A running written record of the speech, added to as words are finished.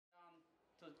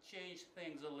change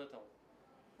things a little.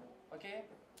 Okay?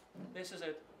 This is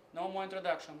it. No more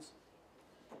introductions.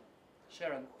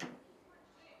 Sharon.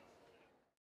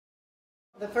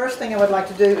 The first thing I would like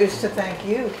to do is to thank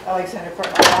you, Alexander, for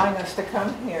allowing us to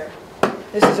come here.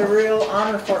 This is a real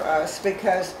honor for us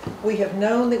because we have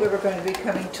known that we were going to be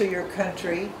coming to your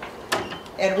country,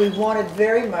 and we wanted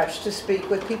very much to speak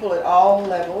with people at all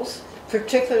levels,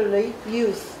 particularly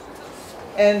youth.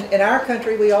 And in our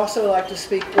country, we also like to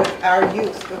speak with our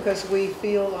youth because we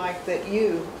feel like that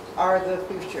you are the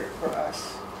future for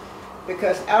us.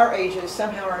 Because our ages,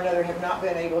 somehow or another, have not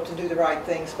been able to do the right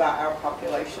things by our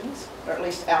populations, or at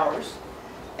least ours.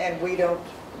 And we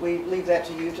leave that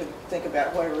to you to think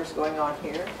about whatever is going on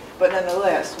here. But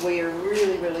nonetheless, we are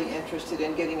really, really interested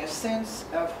in getting a sense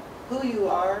of who you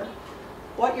are,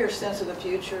 what your sense of the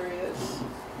future is,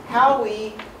 how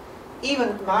we, even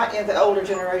in the older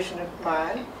generation of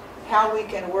mine, how we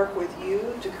can work with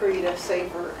you to create a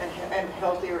safer and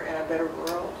healthier and a better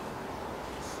world.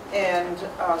 And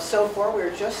so far,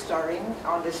 we're just starting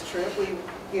on this trip. We're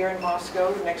here in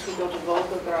Moscow. Next, we go to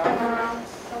Volgograd.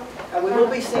 We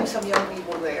will be seeing some young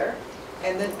people there.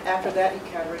 And then after that,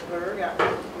 Ekaterinburg, out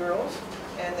with the girls.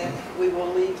 And then we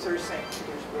will leave through St.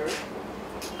 Petersburg.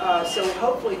 So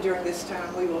hopefully during this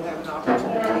time, we will have an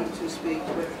opportunity to speak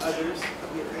with others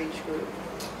of your age group.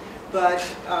 But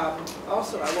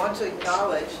also, I want to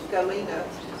acknowledge Galina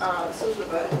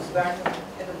Suzlova, who's back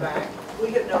in the back. We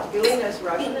have known, Galina is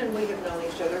Russian, and we have known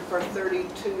each other for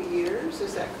 32 years.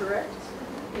 Is that correct?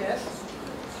 Yes.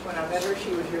 When I met her,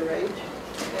 she was your age.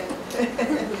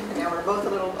 And now we're both a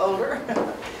little older.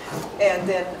 And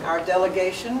then our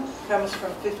delegation comes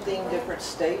from 15 different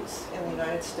states in the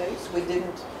United States.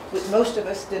 Most of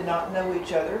us did not know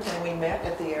each other when we met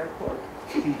at the airport.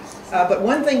 But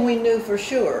one thing we knew for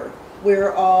sure,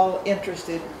 we're all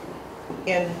interested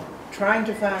in trying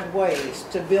to find ways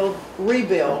to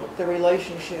rebuild the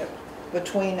relationship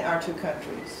between our two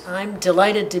countries. I'm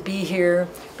delighted to be here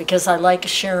because I like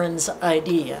Sharon's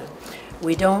idea.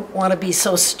 We don't want to be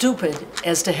so stupid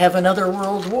as to have another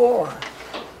world war.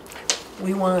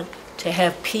 We want to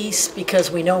have peace because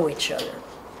we know each other.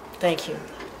 Thank you.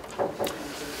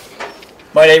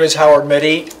 My name is Howard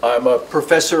Meddy. I'm a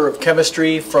professor of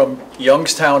chemistry from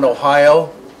Youngstown,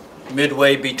 Ohio,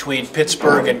 midway between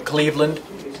Pittsburgh and Cleveland.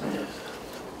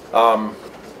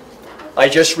 I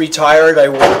just retired. I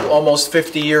worked almost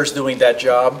 50 years doing that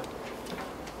job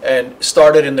and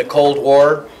started in the Cold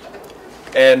War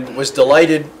and was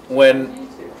delighted when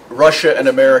Russia and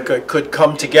America could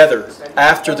come together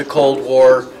after the Cold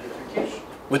War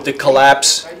with the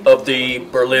collapse of the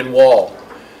Berlin Wall.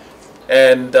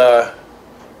 And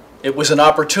it was an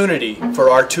opportunity for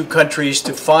our two countries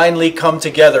to finally come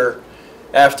together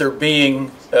after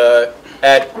being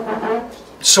at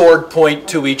sword point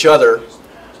to each other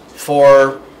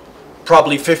for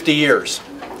probably 50 years.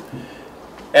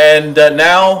 And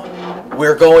now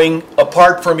we're going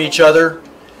apart from each other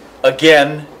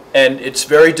again, and it's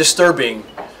very disturbing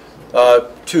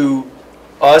to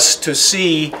us to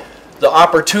see the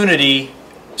opportunity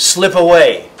slip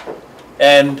away.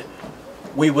 And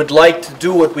we would like to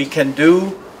do what we can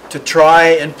do to try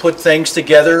and put things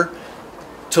together,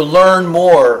 to learn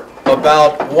more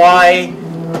about why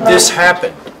this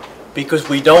happened, because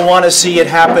we don't want to see it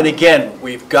happen again.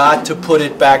 We've got to put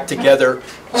it back together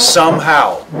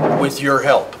somehow with your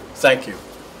help. Thank you.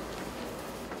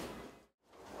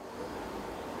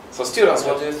 So students,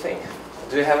 what do you think?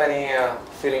 Do you have any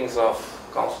feelings of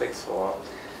conflicts or,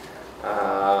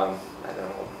 I don't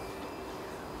know,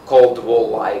 Cold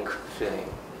War-like feeling?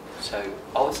 So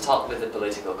I would start with the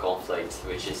political conflict,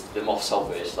 which is the most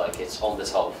obvious. Like, it's on the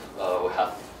top. We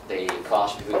have the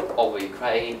clash over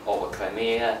Ukraine, over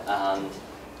Crimea, and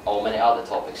over many other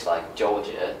topics like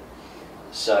Georgia.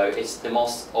 So it's the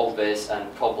most obvious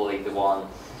and probably the one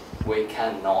we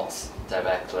cannot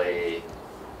directly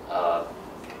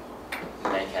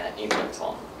make an impact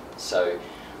on. So,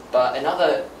 but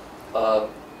another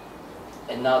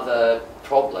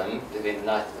problem within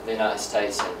the United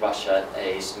States and Russia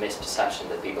is misperception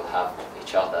that people have of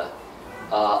each other.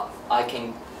 I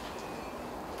can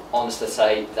honestly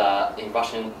say that in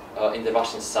the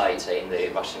Russian society, in the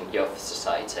Russian youth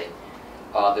society,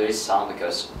 there is some,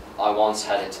 because I once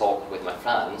had a talk with my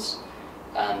friends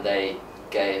and they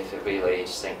gave a really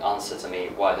interesting answer to me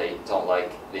why they don't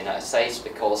like the United States,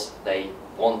 because they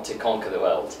want to conquer the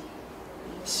world.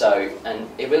 So, and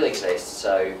it really exists.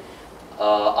 So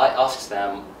I asked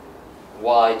them,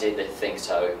 why did they think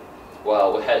so?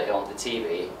 Well, we had it on the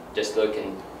TV, just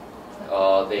looking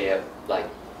their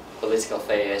political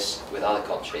affairs with other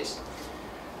countries.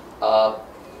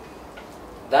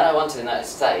 then I went to the United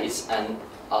States and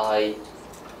I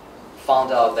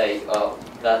found out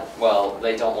that well,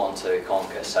 they don't want to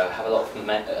conquer. So I have a lot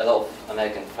of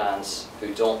American fans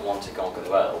who don't want to conquer the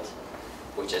world,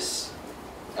 which is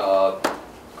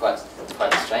quite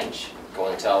strange.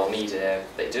 According to our media,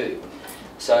 they do.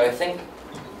 So I think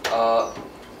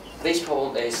this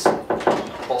problem is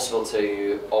possible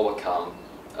to overcome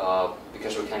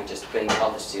because we can just bring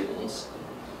other students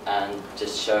and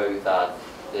just show that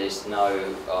there's no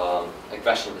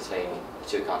aggression between the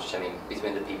two countries. I mean,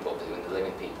 between the people, between the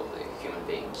living people, the human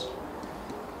beings.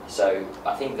 So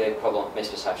I think the problem of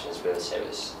misperception is really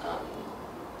serious, and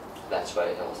that's where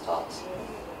it all starts.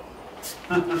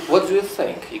 What do you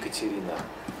think, Ekaterina?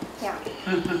 Yeah.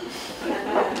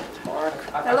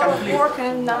 A lot of work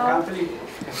and now.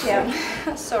 Yeah.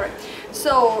 Sorry.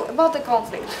 So about the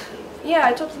conflict. Yeah,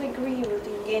 I totally agree with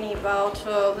Evgeny about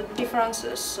the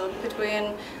differences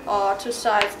between two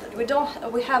sides. That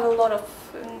we have a lot of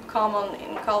in common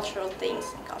in cultural things,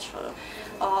 in cultural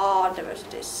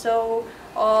diversities. So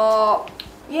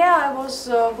yeah, I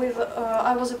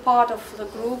was a part of the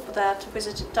group that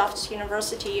visited Tufts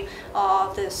University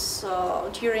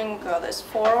during this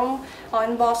forum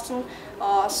in Boston.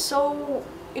 So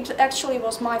it actually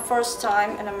was my first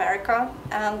time in America,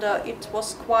 and it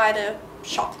was quite a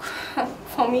shock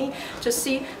for me to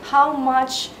see how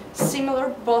much similar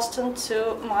Boston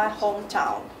to my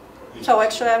hometown. So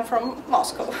actually I'm from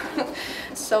Moscow.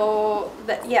 So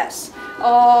yes,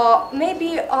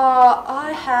 maybe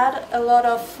I had a lot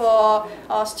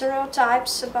of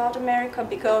stereotypes about America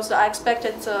because I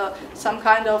expected some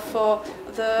kind of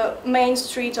the main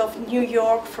street of New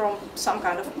York from some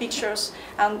kind of pictures,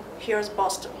 and here's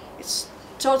Boston. It's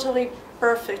totally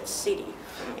perfect city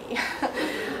for me.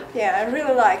 Yeah, I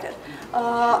really liked it,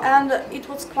 and it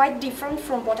was quite different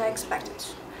from what I expected.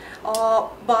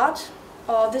 But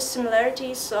these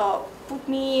similarities put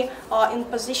me in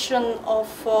position of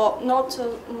not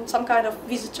some kind of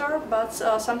visitor, but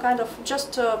some kind of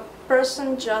just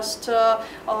person, just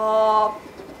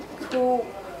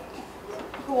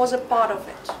who was a part of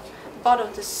it, part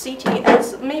of the city,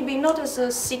 as maybe not as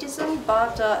a citizen,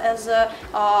 but as a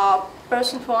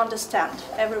person who understands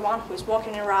everyone who is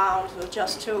walking around,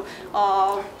 just to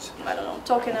I don't know,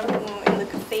 talking in the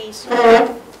cafes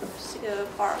or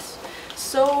bars.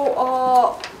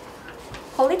 So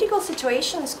political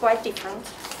situation is quite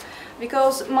different,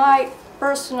 because my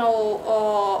personal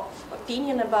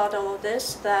opinion about all of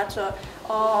this, that a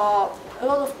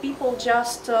lot of people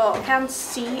just can't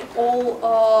see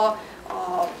all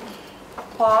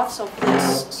parts of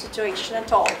this situation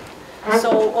at all.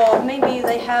 So maybe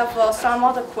they have some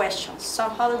other questions,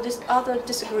 some other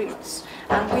disagreements,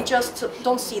 and we just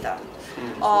don't see them.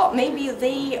 Maybe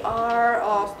they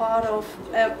are part of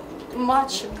a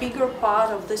much bigger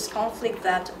part of this conflict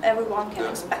that everyone can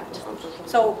expect.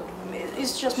 So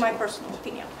it's just my personal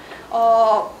opinion.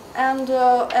 And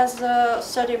as a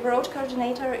study abroad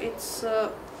coordinator, it's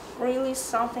really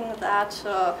something that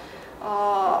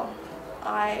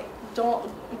I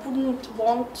wouldn't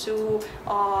want to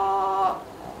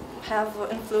have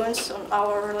influence on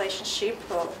our relationship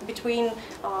between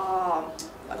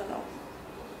I don't know,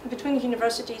 between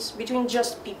universities, between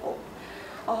just people.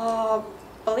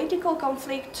 Political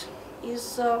conflict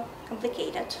is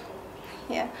complicated,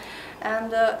 yeah,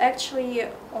 and actually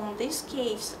on this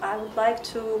case I would like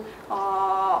to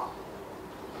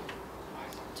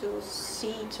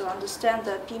understand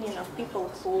the opinion of people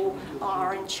who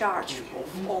are in charge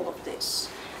of all of this,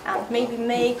 and maybe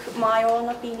make my own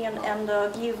opinion and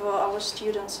give our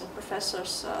students and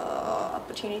professors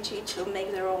opportunity to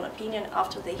make their own opinion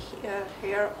after they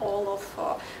hear all of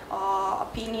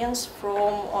opinions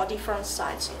from different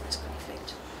sides of this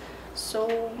conflict.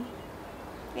 So,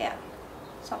 yeah,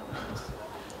 something else.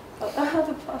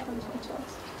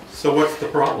 So what's the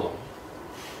problem?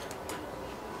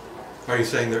 Are you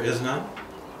saying there is none?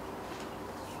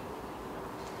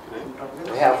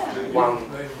 We have one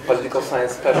political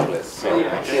science specialist, so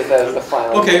here's the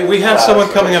final. Okay, we have someone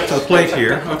coming up to the plate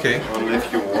here. Okay. Only a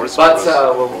few words. But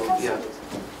yeah.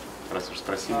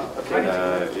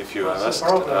 If you asked,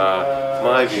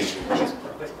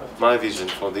 my vision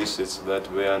for this is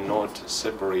that we are not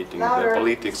separating the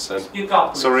politics and...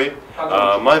 Sorry,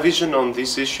 my vision on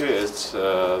this issue is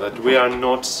that we are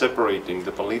not separating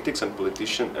the politics and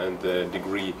politician and the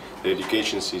degree, the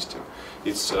education system.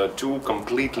 It's two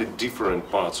completely different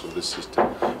parts of the system.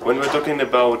 When we're talking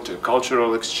about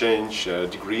cultural exchange,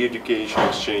 degree education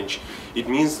exchange, it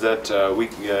means that we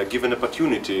give an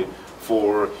opportunity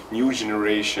for new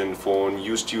generation, for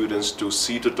new students to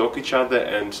see, to talk each other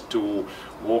and to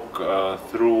walk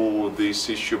through this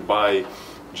issue by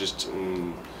just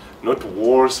not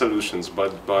war solutions,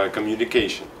 but by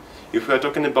communication. If we are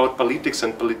talking about politics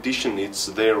and politicians, it's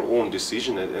their own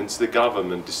decision and it's the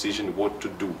government decision what to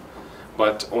do.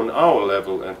 But on our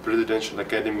level at Presidential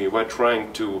Academy, we're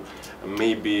trying to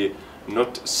maybe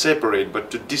not separate, but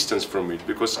to distance from it,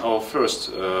 because our first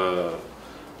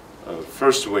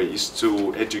way is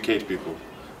to educate people.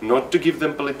 Not to give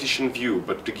them politician view,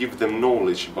 but to give them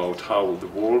knowledge about how the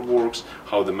world works,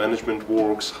 how the management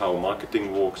works, how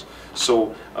marketing works.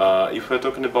 So if we're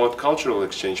talking about cultural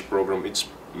exchange program, it's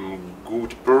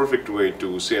good, perfect way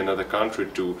to see another country,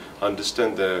 to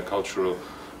understand their cultural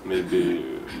maybe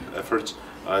efforts.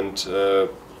 And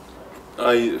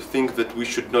I think that we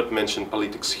should not mention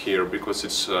politics here, because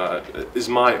it's is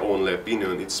my only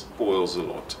opinion, it spoils a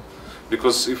lot.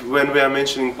 Because when we are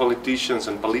mentioning politicians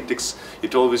and politics,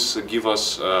 it always gives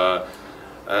us a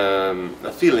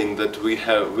feeling that we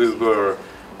were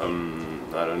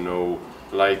I don't know,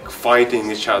 like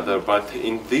fighting each other. But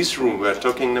in this room, we are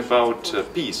talking about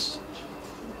peace.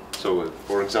 So,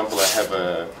 for example, I have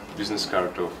a business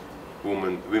card of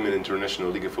Women International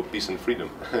League for Peace and Freedom.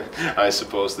 I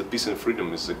suppose that peace and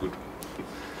freedom is a good,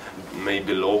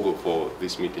 maybe, logo for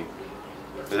this meeting.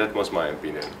 That was my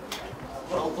opinion.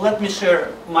 Well, let me share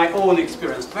my own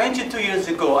experience. 22 years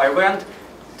ago, I went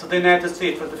to the United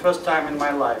States for the first time in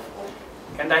my life.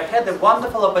 And I had a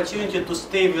wonderful opportunity to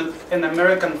stay with an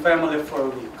American family for a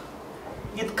week.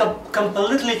 It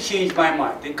completely changed my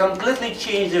mind. It completely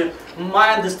changed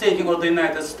my understanding of the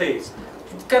United States.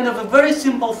 It's kind of a very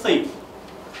simple thing.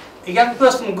 A young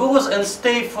person goes and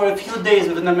stays for a few days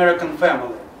with an American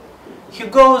family. He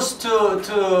goes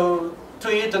to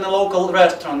eat in a local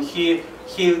restaurant. He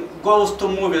goes to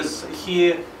movies.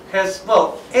 He has,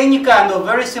 well, any kind of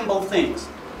very simple things.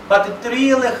 But it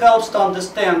really helps to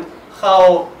understand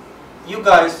how you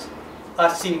guys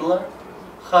are similar,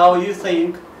 how you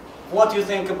think, what you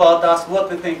think about us, what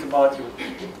we think about you.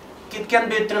 It can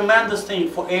be a tremendous thing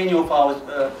for any of our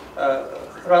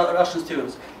Russian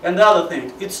students. And the other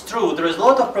thing, it's true, there is a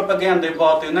lot of propaganda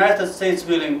about the United States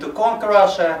willing to conquer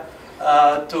Russia,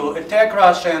 to attack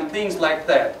Russia and things like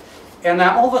that. And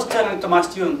I'm always telling to my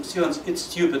students, it's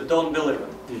stupid, don't believe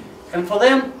it. And for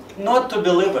them not to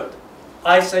believe it,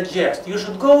 I suggest you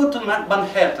should go to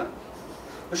Manhattan.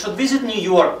 You should visit New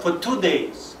York for 2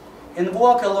 days and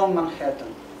walk along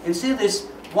Manhattan and see this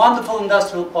wonderful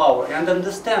industrial power and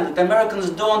understand that Americans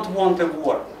don't want a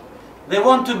war. They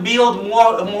want to build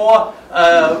more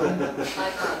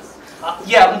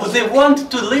yeah, they want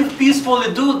to live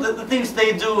peacefully, do the things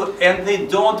they do, and they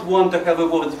don't want to have a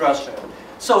war with Russia.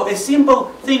 So a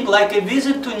simple thing like a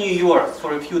visit to New York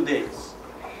for a few days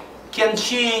can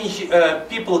change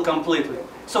people completely.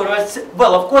 So,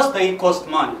 well, of course they cost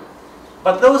money,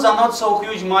 but those are not so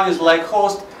huge monies like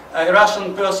host a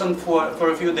Russian person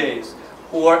for a few days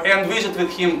and visit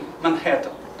with him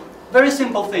Manhattan. Very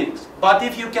simple things. But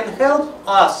if you can help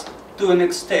us to an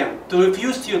extent, to a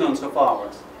few students of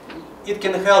ours, it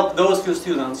can help those few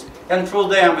students, and through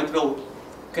them it will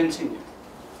continue.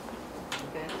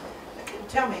 Okay.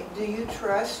 Tell me, do you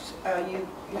trust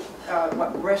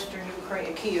Western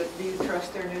Ukraine, Kyiv? Do you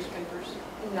trust their newspapers?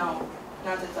 No,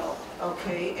 not at all.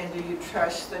 Okay, and do you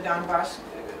trust the Donbass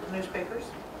newspapers?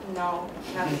 No,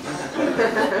 not at all.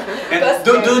 And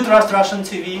do you trust Russian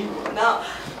TV? No.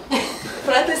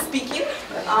 Frankly speaking,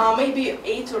 maybe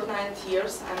 8 or 9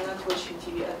 years I'm not watching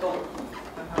TV at all.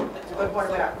 But what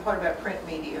about print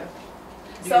media?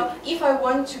 So if I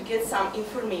want to get some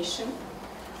information,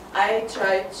 I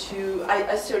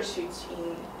search it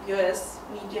in US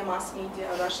media, mass media,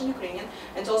 Russian, Ukrainian,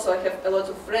 and also I have a lot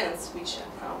of friends which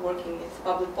are working in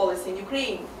public policy in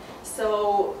Ukraine.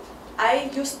 So I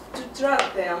used to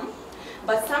trust them,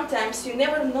 but sometimes you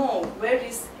never know where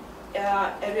is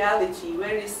a reality,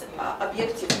 where is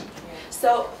objective.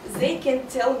 So they can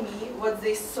tell me what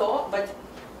they saw, but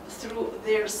through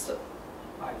their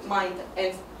mind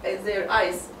and their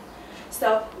eyes.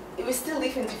 So we still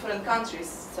live in different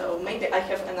countries, so maybe I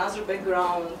have another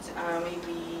background,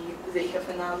 maybe they have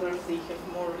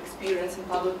more experience in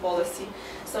public policy.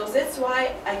 So that's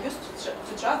why I used to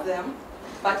trust them,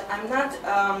 but I'm not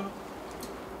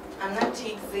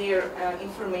take their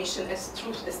information as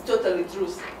truth, as totally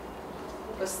truth,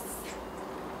 because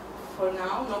for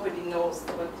now nobody knows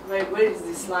where is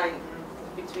this line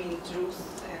between truth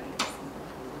and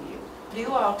you. Do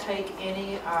you all take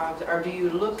any of, or do you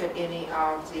look at any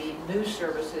of the news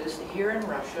services here in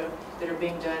Russia that are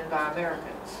being done by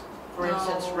Americans? For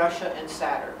instance, Russia and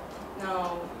Saturn.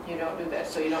 No. You don't do that,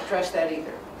 so you don't trust that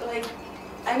either? Like,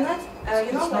 I'm not,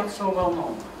 you know, it's not so well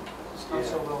known. It's not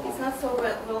so well known. It's not so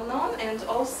well known, and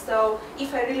also,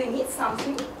 if I really need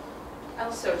something,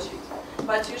 also cheat.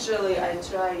 But usually I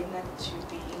try not to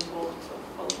be involved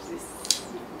in all of these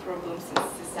problems in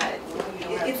society.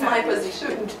 It's my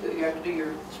position. You have to do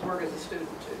your work as a student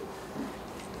too.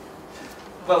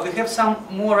 Well, we have some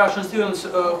more Russian students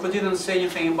who didn't say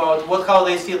anything about how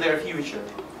they see their future.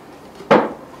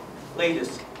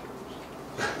 Ladies,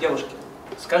 девушки,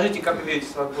 скажите, как вы видите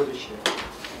свое будущее?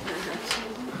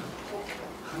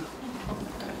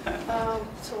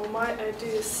 So my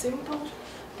idea is simple.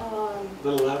 A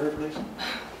little louder, please.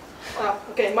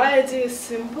 Okay, my idea is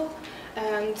simple,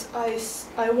 and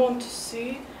I want to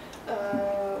see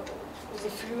the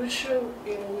future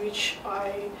in which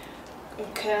I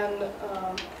can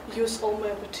use all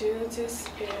my opportunities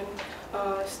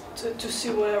to see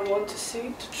what I want to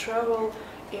see, to travel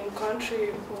in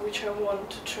country which I want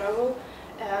to travel,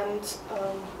 and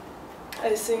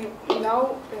I think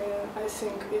now I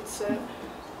think it's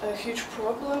a huge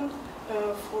problem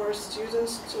for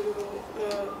students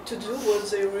to do what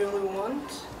they really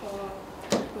want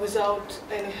without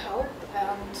any help.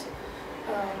 And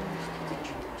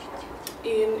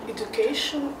in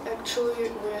education, actually,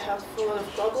 we have a lot of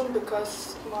problem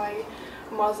because my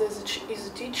mother is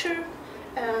a teacher,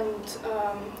 and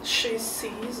she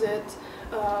sees that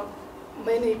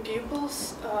many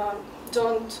pupils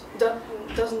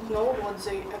doesn't know what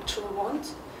they actually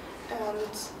want,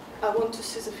 and I want to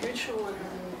see the future where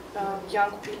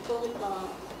young people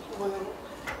will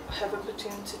have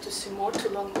opportunity to see more, to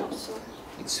learn more. So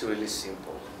It's really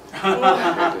simple. You're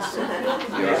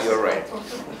right.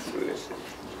 It's really simple.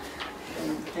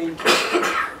 Thank you.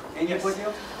 Anybody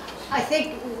else? I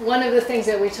think one of the things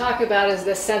that we talk about is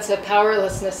this sense of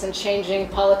powerlessness in changing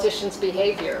politicians'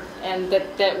 behavior, and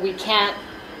that we can't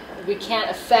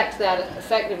affect that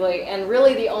effectively. And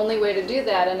really the only way to do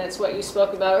that, and it's what you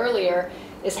spoke about earlier,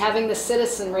 is having the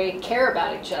citizenry care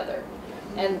about each other.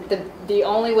 And the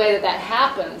only way that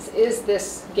happens is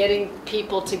this getting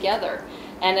people together.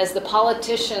 And as the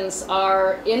politicians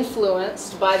are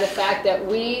influenced by the fact that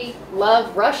we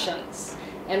love Russians,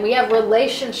 and we have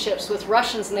relationships with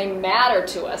Russians and they matter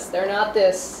to us, they're not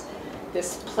this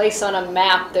place on a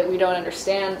map that we don't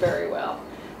understand very well.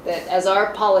 That as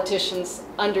our politicians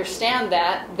understand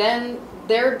that, then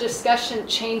their discussion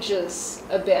changes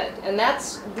a bit. And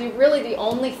that's really the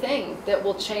only thing that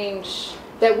will change,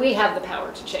 that we have the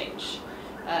power to change.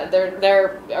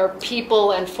 There are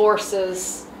people and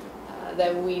forces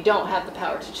that we don't have the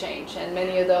power to change. And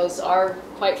many of those are,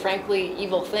 quite frankly,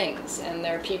 evil things. And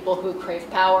they're people who crave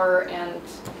power and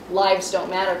lives don't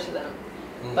matter to them.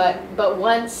 But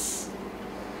once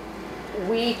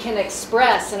we can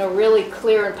express in a really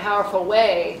clear and powerful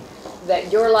way that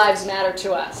your lives matter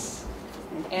to us,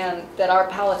 and that our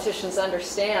politicians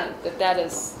understand that that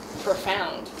is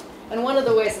profound. And one of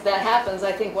the ways that happens,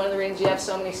 I think one of the reasons you have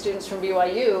so many students from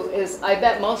BYU is I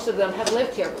bet most of them have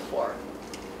lived here before.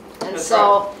 And That's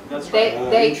so right.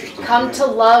 they come to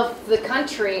love the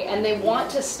country and they want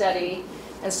to study.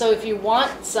 And so if you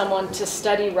want someone to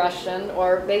study Russian,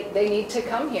 or they need to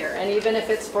come here. And even if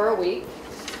it's for a week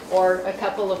or a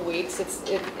couple of weeks, that's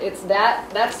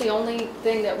the only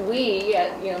thing that we,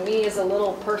 me as a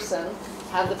little person,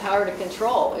 have the power to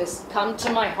control, is come to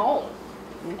my home.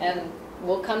 And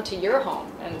we'll come to your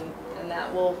home, and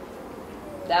that will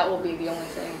be the only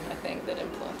thing, I think, that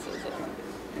influences it.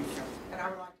 And I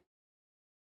would like